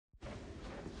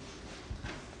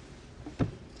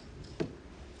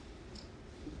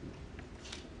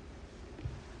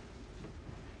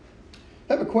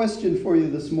I have a question for you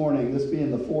this morning, this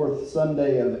being the fourth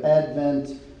Sunday of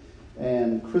Advent,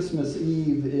 and Christmas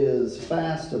Eve is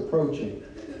fast approaching.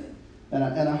 And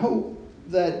I hope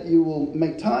that you will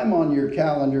make time on your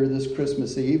calendar this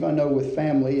Christmas Eve. I know with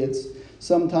family it's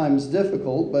sometimes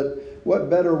difficult, but what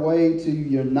better way to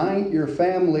unite your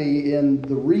family in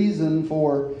the reason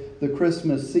for the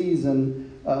Christmas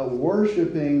season,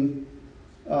 worshiping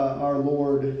our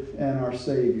Lord and our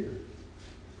Savior.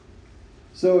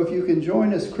 So if you can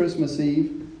join us Christmas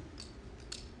Eve,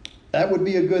 that would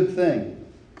be a good thing.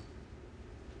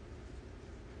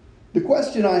 The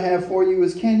question I have for you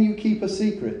is, can you keep a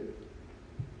secret?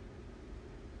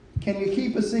 Can you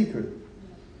keep a secret?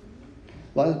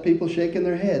 A lot of people shaking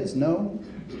their heads. No,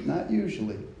 not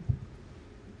usually.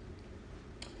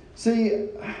 See,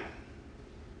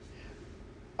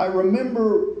 I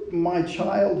remember my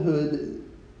childhood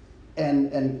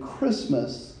and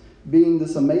Christmas being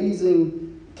this amazing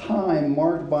time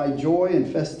marked by joy and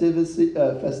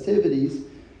festivities,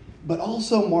 but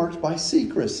also marked by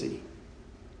secrecy.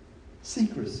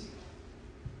 Secrecy.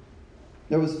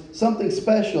 There was something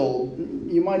special,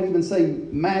 you might even say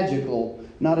magical,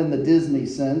 not in the Disney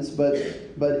sense, but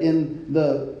in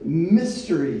the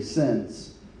mystery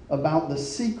sense about the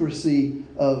secrecy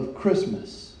of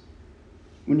Christmas.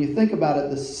 When you think about it,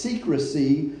 the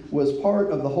secrecy was part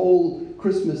of the whole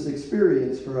Christmas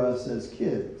experience for us as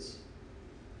kids.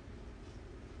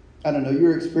 I don't know,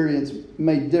 your experience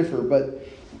may differ, but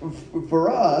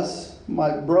for us,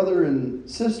 my brother and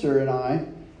sister and I,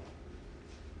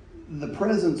 the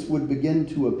presents would begin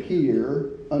to appear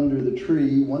under the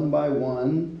tree one by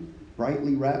one,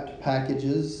 brightly wrapped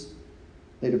packages.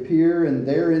 They'd appear, and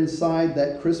there inside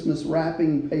that Christmas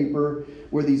wrapping paper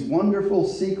were these wonderful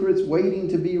secrets waiting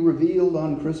to be revealed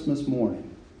on Christmas morning.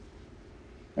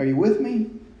 Are you with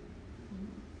me?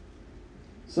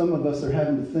 Some of us are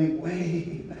having to think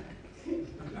way back.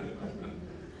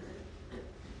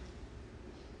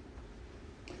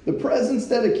 The presents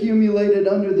that accumulated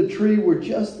under the tree were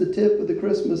just the tip of the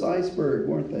Christmas iceberg,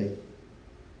 weren't they?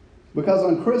 Because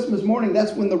on Christmas morning,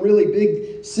 that's when the really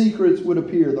big secrets would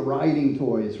appear. The riding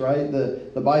toys, right?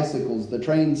 The bicycles, the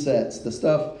train sets, the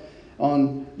stuff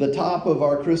on the top of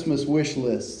our Christmas wish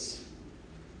lists.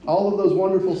 All of those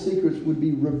wonderful secrets would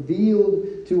be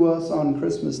revealed to us on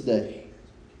Christmas Day.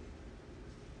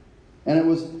 And it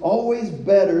was always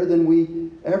better than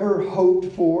we ever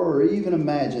hoped for or even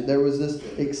imagined. There was this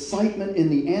excitement in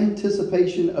the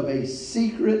anticipation of a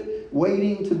secret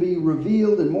waiting to be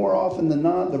revealed, and more often than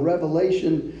not, the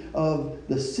revelation of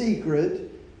the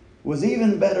secret was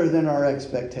even better than our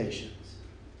expectations.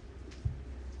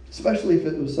 Especially if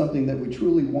it was something that we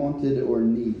truly wanted or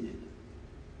needed.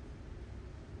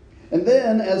 And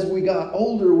then, as we got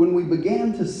older, when we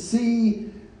began to see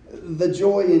the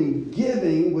joy in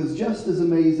giving was just as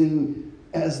amazing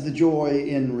as the joy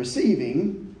in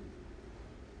receiving,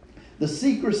 the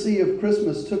secrecy of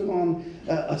Christmas took on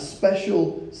a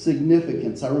special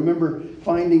significance. I remember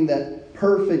finding that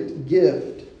perfect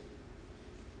gift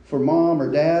for mom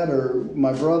or dad or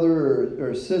my brother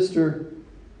or sister.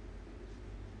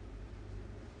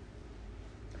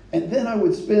 And then I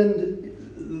would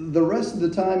spend the rest of the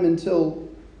time until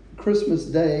Christmas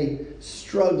Day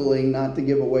struggling not to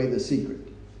give away the secret.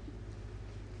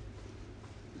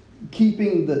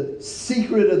 Keeping the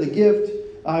secret of the gift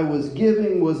I was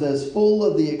giving was as full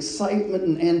of the excitement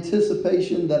and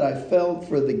anticipation that I felt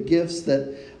for the gifts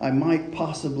that I might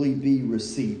possibly be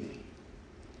receiving.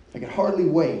 I could hardly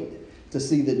wait to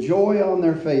see the joy on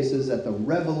their faces at the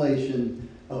revelation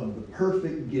of the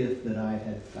perfect gift that I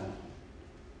had found.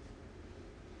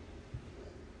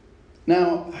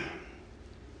 Now,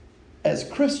 as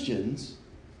Christians,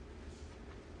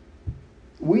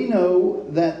 we know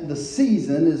that the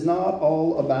season is not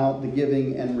all about the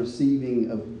giving and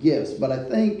receiving of gifts, but I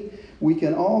think we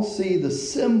can all see the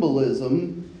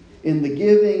symbolism in the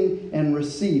giving and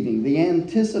receiving, the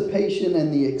anticipation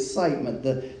and the excitement,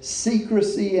 the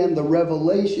secrecy and the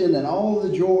revelation and all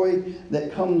the joy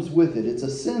that comes with it. It's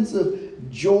a sense of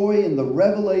joy in the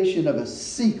revelation of a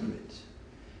secret.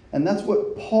 And that's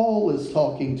what Paul is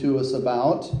talking to us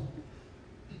about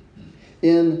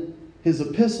in his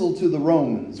epistle to the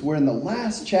Romans. We're in the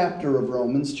last chapter of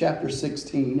Romans, chapter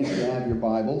 16, if you have your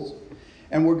Bibles.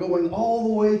 And we're going all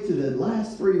the way to the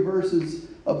last 3 verses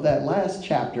of that last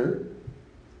chapter.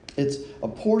 It's a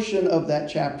portion of that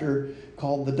chapter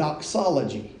called the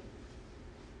doxology.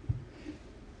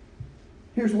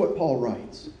 Here's what Paul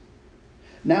writes.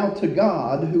 Now to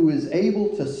God, who is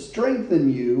able to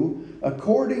strengthen you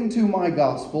according to my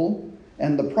gospel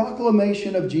and the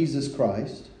proclamation of Jesus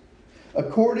Christ,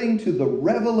 according to the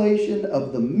revelation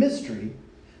of the mystery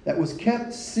that was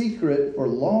kept secret for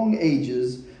long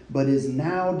ages, but is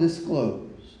now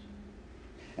disclosed,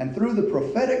 and through the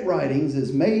prophetic writings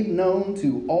is made known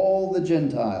to all the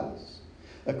Gentiles,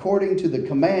 according to the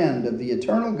command of the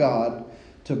eternal God,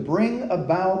 to bring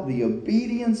about the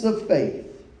obedience of faith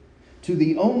to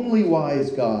the only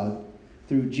wise God,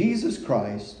 through Jesus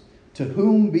Christ, to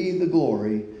whom be the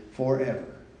glory forever.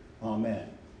 Amen.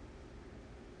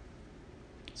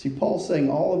 See, Paul's saying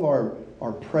all of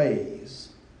our praise,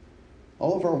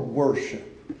 all of our worship,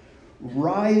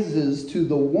 rises to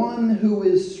the one who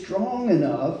is strong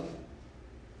enough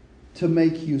to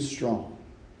make you strong.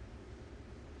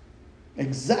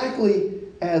 Exactly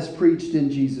as preached in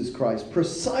Jesus Christ,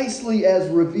 precisely as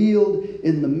revealed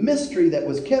in the mystery that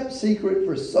was kept secret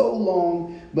for so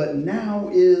long, but now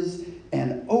is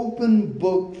an open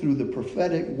book through the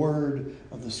prophetic word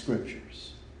of the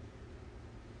Scriptures.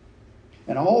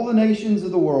 And all the nations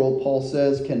of the world, Paul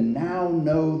says, can now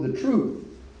know the truth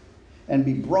and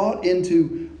be brought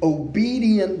into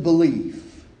obedient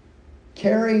belief,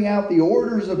 carrying out the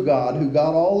orders of God, who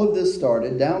got all of this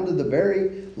started, down to the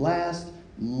very last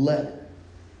letter.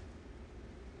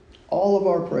 All of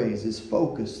our praise is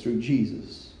focused through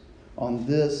Jesus on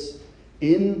this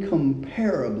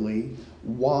incomparably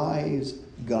wise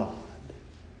God.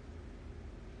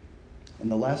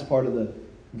 And the last part of the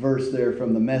verse there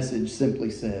from the Message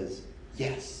simply says,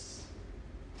 yes.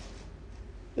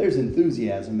 There's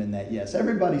enthusiasm in that yes.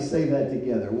 Everybody say that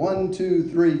together. 1, 2,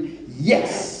 3,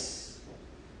 yes.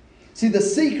 See, the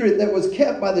secret that was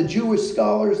kept by the Jewish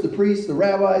scholars, the priests, the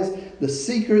rabbis, the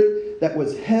secret that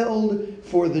was held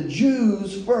for the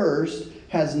Jews first,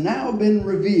 has now been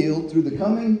revealed through the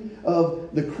coming of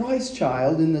the Christ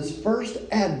child in this first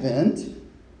Advent.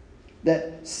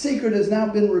 That secret has now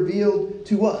been revealed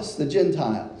to us, the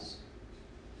Gentiles.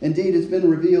 Indeed, it's been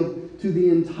revealed to the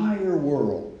entire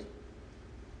world.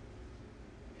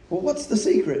 Well, what's the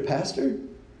secret, Pastor?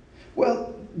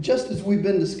 Well, just as we've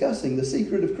been discussing, the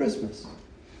secret of Christmas.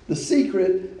 The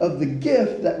secret of the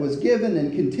gift that was given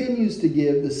and continues to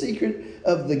give. The secret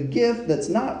of the gift that's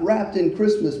not wrapped in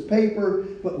Christmas paper,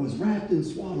 but was wrapped in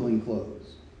swaddling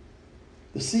clothes.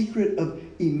 The secret of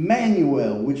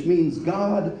Emmanuel, which means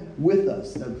God with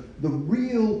us. The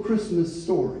real Christmas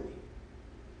story.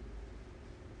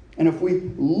 And if we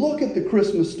look at the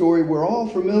Christmas story we're all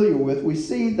familiar with, we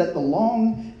see that the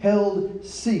long-held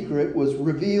secret was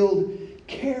revealed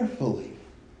carefully,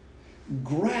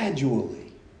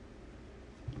 gradually,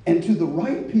 and to the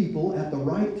right people at the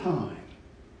right time.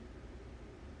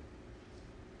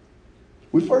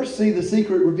 We first see the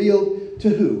secret revealed to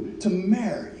who? To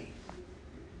Mary.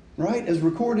 Right? As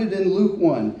recorded in Luke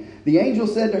 1. The angel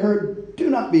said to her, "Do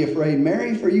not be afraid,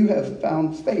 Mary, for you have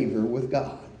found favor with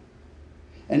God.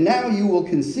 And now you will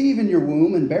conceive in your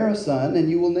womb and bear a son, and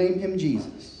you will name him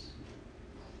Jesus.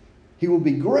 He will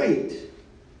be great,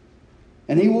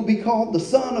 and he will be called the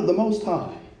Son of the Most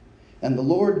High. And the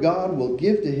Lord God will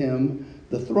give to him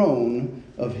the throne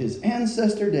of his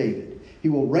ancestor David. He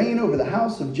will reign over the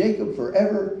house of Jacob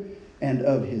forever, and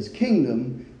of his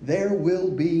kingdom there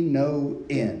will be no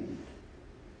end."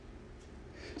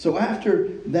 So after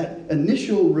that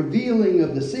initial revealing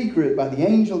of the secret by the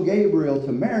angel Gabriel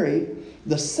to Mary,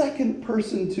 the second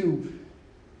person to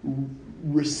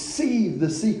receive the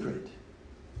secret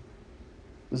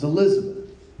was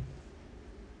Elizabeth.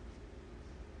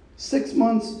 6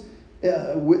 months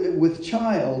with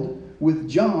child with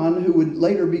John, who would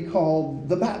later be called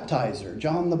the baptizer,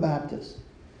 John the Baptist.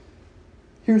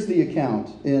 Here's the account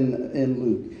in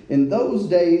Luke. "In those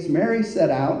days, Mary set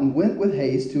out and went with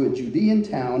haste to a Judean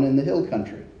town in the hill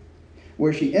country,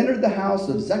 where she entered the house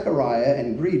of Zechariah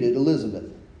and greeted Elizabeth.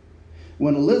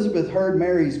 When Elizabeth heard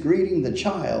Mary's greeting, the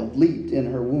child leaped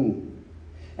in her womb.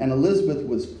 And Elizabeth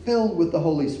was filled with the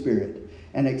Holy Spirit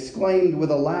and exclaimed with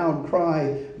a loud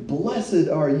cry, 'Blessed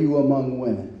are you among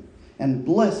women, and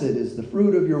blessed is the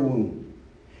fruit of your womb.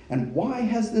 And why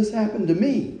has this happened to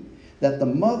me, that the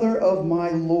mother of my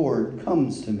Lord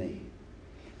comes to me?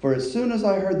 For as soon as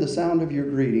I heard the sound of your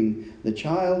greeting, the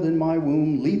child in my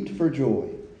womb leaped for joy.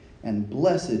 And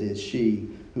blessed is she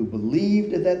who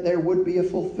believed that there would be a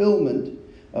fulfillment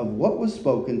of what was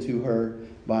spoken to her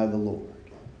by the Lord.'"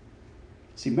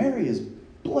 See, Mary is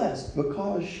blessed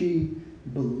because she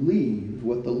believed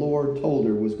what the Lord told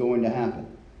her was going to happen.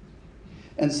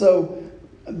 And so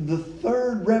the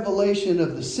third revelation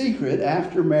of the secret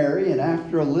after Mary and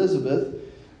after Elizabeth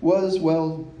was,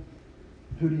 well,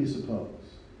 who do you suppose?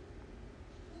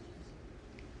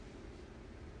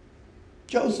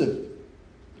 Joseph.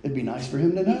 It'd be nice for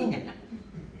him to know.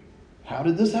 How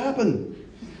did this happen?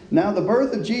 Now, the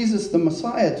birth of Jesus, the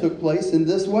Messiah, took place in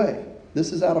this way.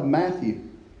 This is out of Matthew.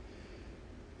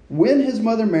 When his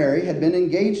mother Mary had been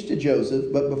engaged to Joseph,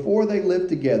 but before they lived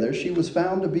together, she was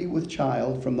found to be with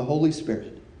child from the Holy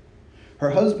Spirit. Her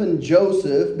husband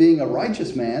Joseph, being a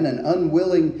righteous man and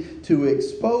unwilling to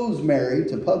expose Mary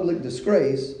to public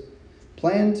disgrace,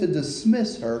 planned to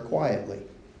dismiss her quietly.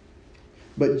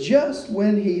 But just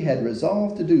when he had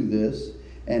resolved to do this,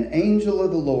 an angel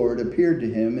of the Lord appeared to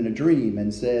him in a dream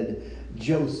and said,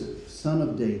 "Joseph, son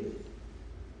of David,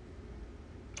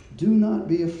 do not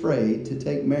be afraid to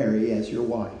take Mary as your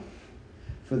wife,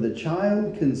 for the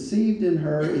child conceived in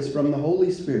her is from the Holy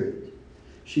Spirit.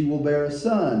 She will bear a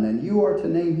son, and you are to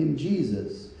name him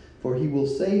Jesus, for he will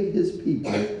save his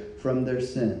people from their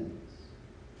sins."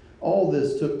 All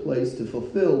this took place to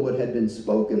fulfill what had been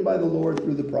spoken by the Lord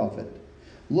through the prophet.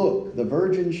 "Look, the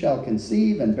virgin shall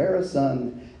conceive and bear a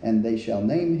son, and they shall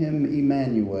name him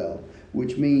Emmanuel,"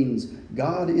 which means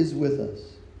God is with us.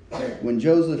 When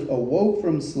Joseph awoke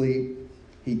from sleep,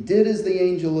 he did as the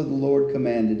angel of the Lord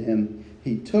commanded him.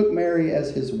 He took Mary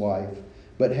as his wife,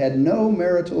 but had no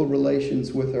marital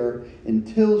relations with her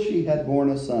until she had borne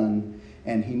a son,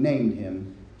 and he named him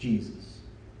Jesus.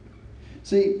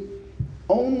 See,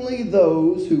 only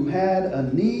those who had a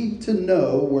need to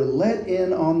know were let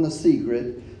in on the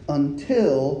secret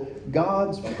until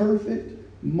God's perfect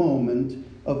moment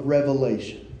of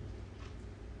revelation.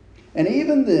 And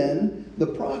even then, the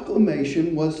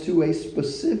proclamation was to a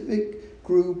specific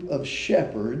group of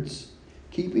shepherds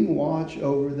keeping watch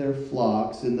over their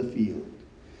flocks in the field.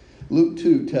 Luke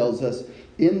 2 tells us,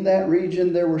 "In that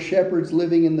region there were shepherds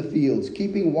living in the fields,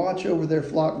 keeping watch over their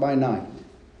flock by night.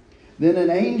 Then an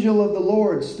angel of the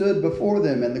Lord stood before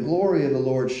them, and the glory of the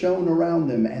Lord shone around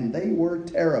them, and they were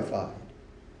terrified.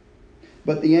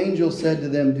 But the angel said to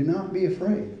them, 'Do not be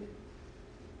afraid.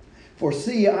 For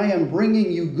see, I am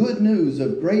bringing you good news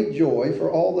of great joy for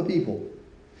all the people.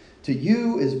 To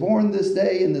you is born this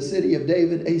day in the city of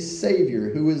David a Savior,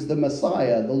 who is the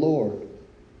Messiah, the Lord.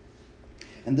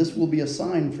 And this will be a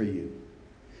sign for you.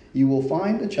 You will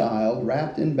find a child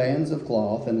wrapped in bands of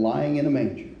cloth and lying in a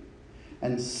manger.'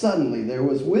 And suddenly there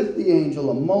was with the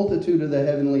angel a multitude of the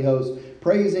heavenly hosts,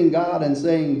 praising God and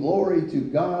saying, 'Glory to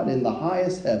God in the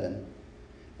highest heaven,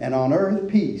 and on earth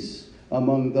peace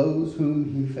among those whom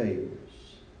he favors.'"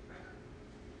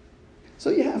 So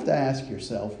you have to ask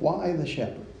yourself, why the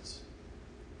shepherds?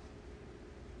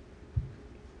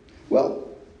 Well,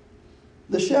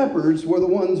 the shepherds were the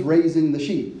ones raising the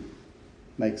sheep.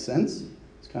 Makes sense.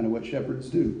 It's kind of what shepherds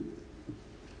do.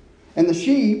 And the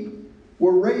sheep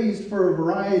were raised for a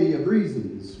variety of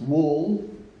reasons. Wool,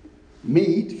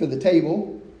 meat for the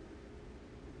table,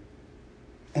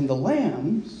 and the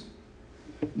lambs,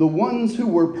 the ones who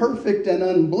were perfect and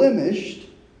unblemished,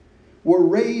 were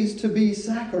raised to be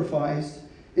sacrificed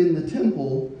in the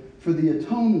temple for the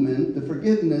atonement, the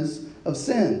forgiveness of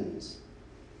sins.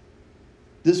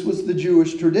 This was the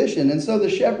Jewish tradition. And so the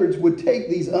shepherds would take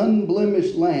these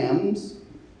unblemished lambs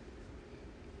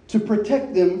to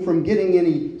protect them from getting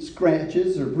any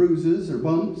scratches or bruises or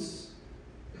bumps.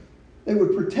 They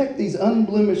would protect these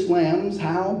unblemished lambs.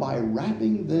 How? By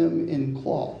wrapping them in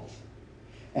cloth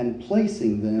and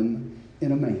placing them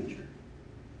in a manger.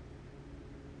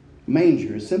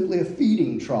 Manger is simply a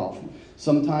feeding trough,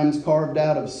 sometimes carved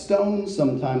out of stone,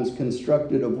 sometimes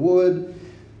constructed of wood,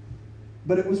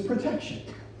 but it was protection.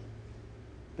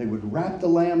 They would wrap the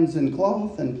lambs in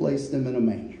cloth and place them in a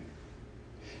manger.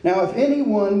 Now, if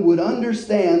anyone would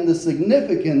understand the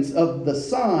significance of the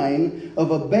sign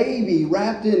of a baby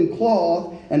wrapped in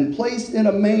cloth and placed in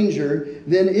a manger,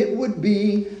 then it would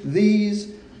be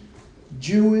these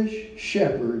Jewish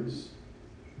shepherds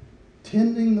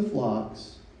tending the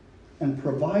flocks and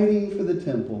providing for the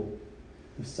temple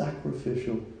the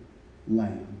sacrificial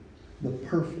lamb, the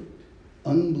perfect,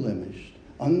 unblemished,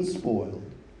 unspoiled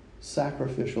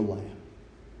sacrificial lamb.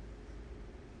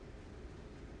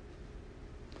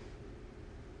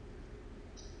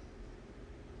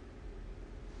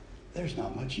 There's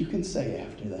not much you can say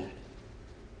after that.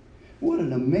 What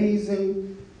an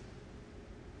amazing,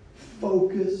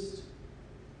 focused,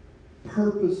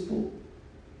 purposeful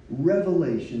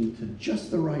revelation to just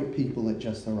the right people at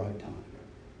just the right time.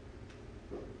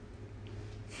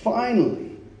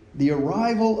 Finally, the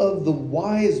arrival of the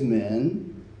wise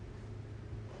men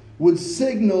would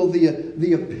signal the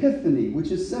epiphany, which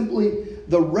is simply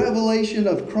the revelation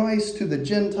of Christ to the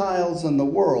Gentiles and the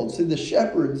world. See, the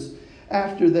shepherds,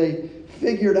 after they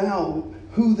figured out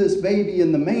who this baby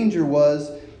in the manger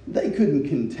was, they couldn't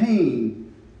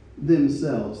contain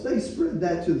themselves. They spread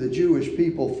that to the Jewish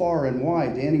people far and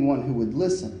wide, to anyone who would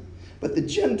listen. But the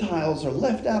Gentiles are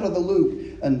left out of the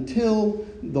loop until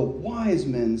the wise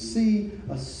men see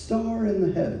a star in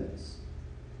the heavens.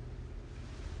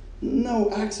 no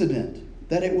accident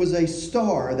that it was a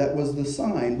star that was the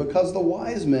sign, because the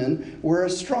wise men were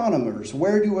astronomers.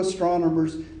 Where do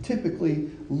astronomers typically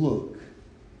look?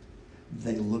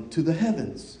 They look to the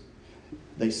heavens.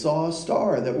 They saw a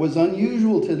star that was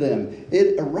unusual to them.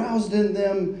 It aroused in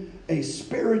them a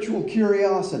spiritual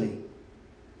curiosity.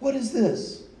 What is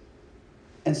this?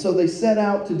 And so they set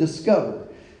out to discover.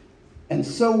 And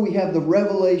so we have the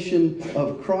revelation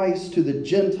of Christ to the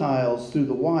Gentiles through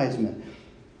the wise men.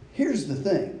 Here's the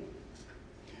thing.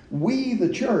 We, the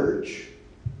church,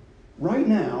 right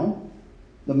now,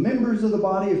 the members of the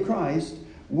body of Christ,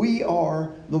 we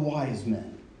are the wise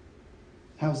men.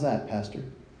 How's that, Pastor?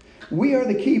 We are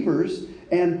the keepers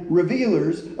and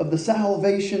revealers of the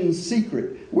salvation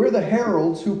secret. We're the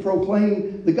heralds who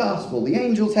proclaim the gospel. The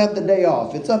angels have the day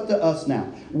off. It's up to us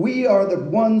now. We are the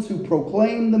ones who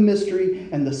proclaim the mystery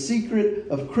and the secret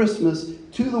of Christmas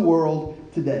to the world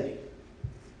today.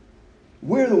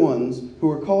 We're the ones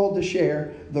who are called to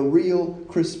share the real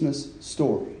Christmas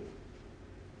story.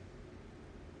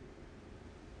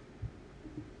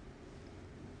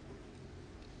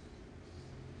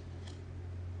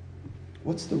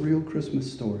 What's the real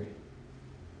Christmas story?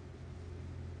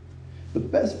 The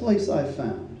best place I've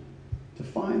found to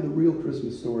find the real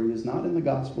Christmas story is not in the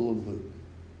Gospel of Luke,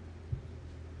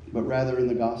 but rather in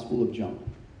the Gospel of John.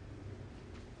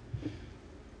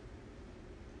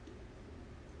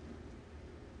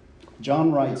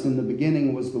 John writes, "In the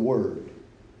beginning was the Word.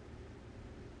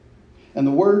 And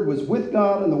the Word was with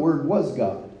God, and the Word was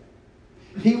God.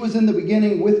 He was in the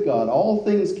beginning with God. All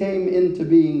things came into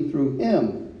being through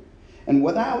Him. And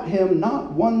without Him,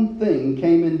 not one thing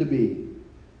came into being.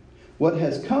 What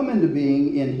has come into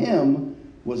being in Him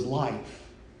was life.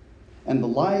 And the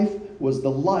life was the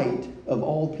light of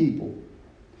all people.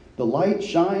 The light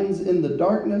shines in the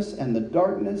darkness, and the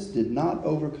darkness did not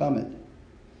overcome it.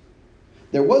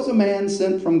 There was a man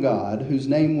sent from God whose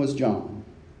name was John.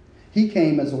 He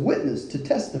came as a witness to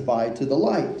testify to the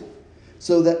light,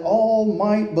 so that all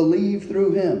might believe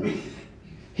through him.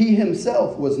 He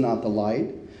himself was not the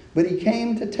light, but he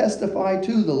came to testify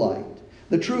to the light,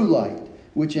 the true light,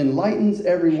 which enlightens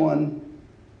everyone,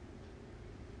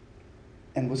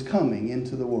 and was coming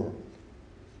into the world.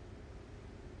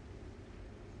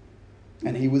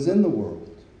 And he was in the world,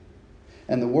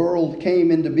 and the world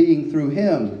came into being through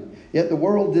him. Yet the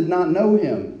world did not know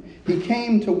him. He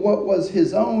came to what was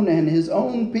his own, and his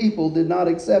own people did not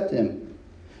accept him.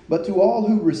 But to all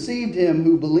who received him,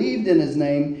 who believed in his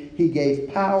name, he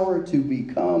gave power to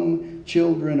become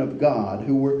children of God,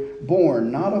 who were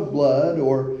born not of blood,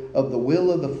 or of the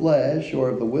will of the flesh, or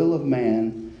of the will of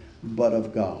man, but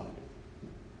of God.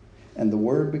 And the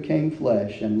Word became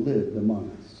flesh and lived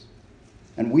among us.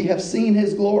 And we have seen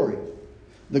his glory,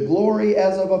 the glory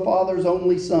as of a Father's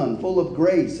only Son, full of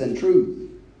grace and truth.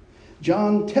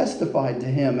 John testified to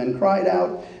him and cried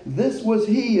out, "This was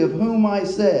he of whom I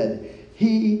said,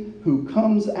 'He who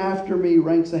comes after me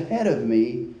ranks ahead of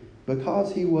me,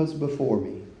 because he was before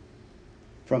me.'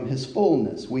 From his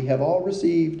fullness we have all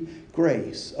received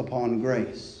grace upon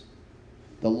grace.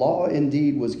 The law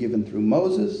indeed was given through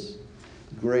Moses.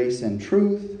 Grace and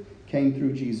truth came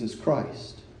through Jesus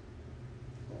Christ.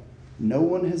 No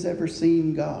one has ever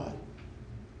seen God.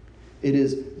 It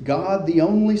is God, the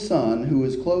only Son, who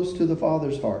is close to the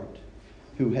Father's heart,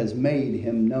 who has made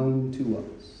him known to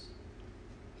us."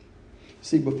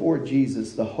 See, before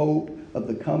Jesus, the hope of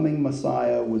the coming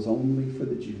Messiah was only for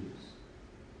the Jews.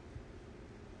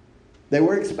 They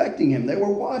were expecting him. They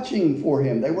were watching for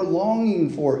him. They were longing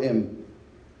for him.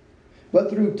 But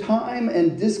through time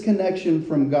and disconnection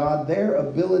from God, their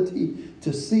ability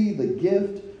to see the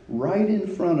gift right in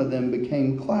front of them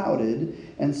became clouded.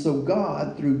 And so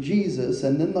God, through Jesus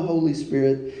and then the Holy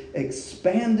Spirit,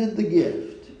 expanded the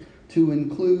gift to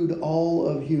include all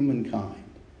of humankind,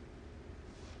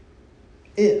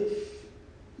 if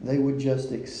they would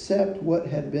just accept what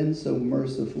had been so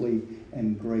mercifully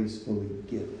and gracefully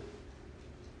given.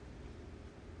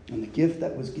 And the gift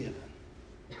that was given,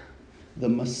 the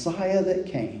Messiah that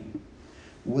came,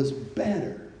 was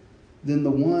better than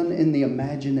the one in the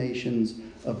imaginations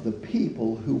of the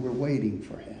people who were waiting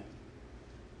for him.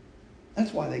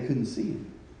 That's why they couldn't see him.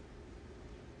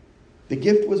 The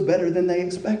gift was better than they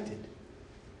expected.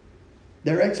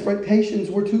 Their expectations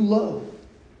were too low.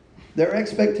 Their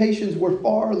expectations were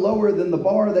far lower than the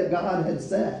bar that God had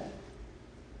set.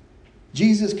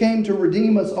 Jesus came to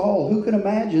redeem us all. Who could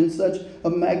imagine such a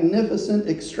magnificent,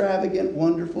 extravagant,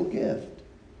 wonderful gift?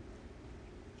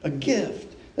 A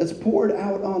gift that's poured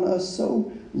out on us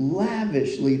so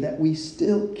lavishly that we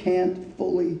still can't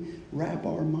fully wrap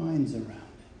our minds around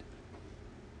it.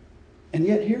 And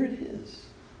yet here it is.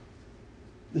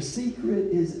 The secret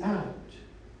is out.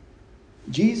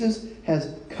 Jesus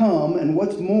has come, and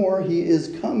what's more, he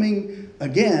is coming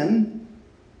again,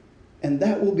 and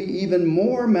that will be even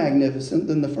more magnificent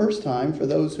than the first time for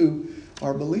those who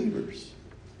are believers.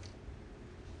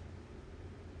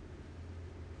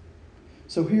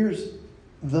 So here's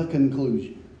the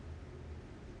conclusion.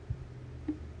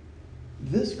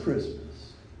 This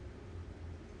Christmas,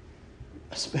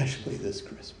 especially this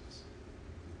Christmas,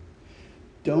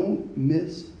 don't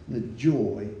miss the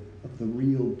joy of the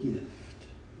real gift.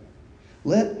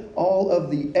 Let all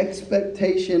of the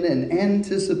expectation and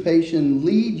anticipation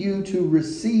lead you to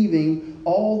receiving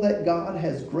all that God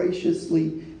has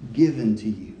graciously given to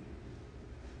you.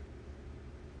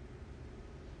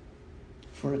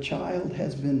 For a child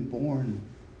has been born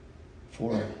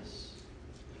for us.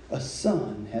 A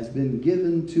son has been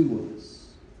given to us.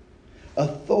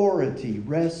 Authority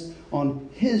rests on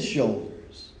his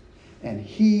shoulders, and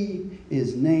he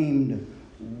is named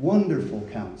Wonderful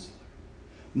Counselor,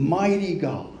 Mighty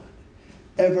God,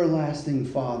 Everlasting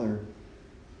Father,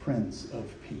 Prince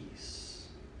of Peace.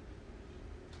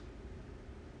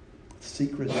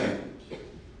 Secret knows.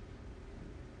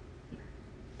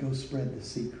 Go spread the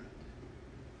secret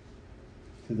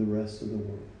to the rest of the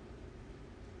world.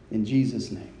 In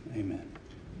Jesus' name, amen.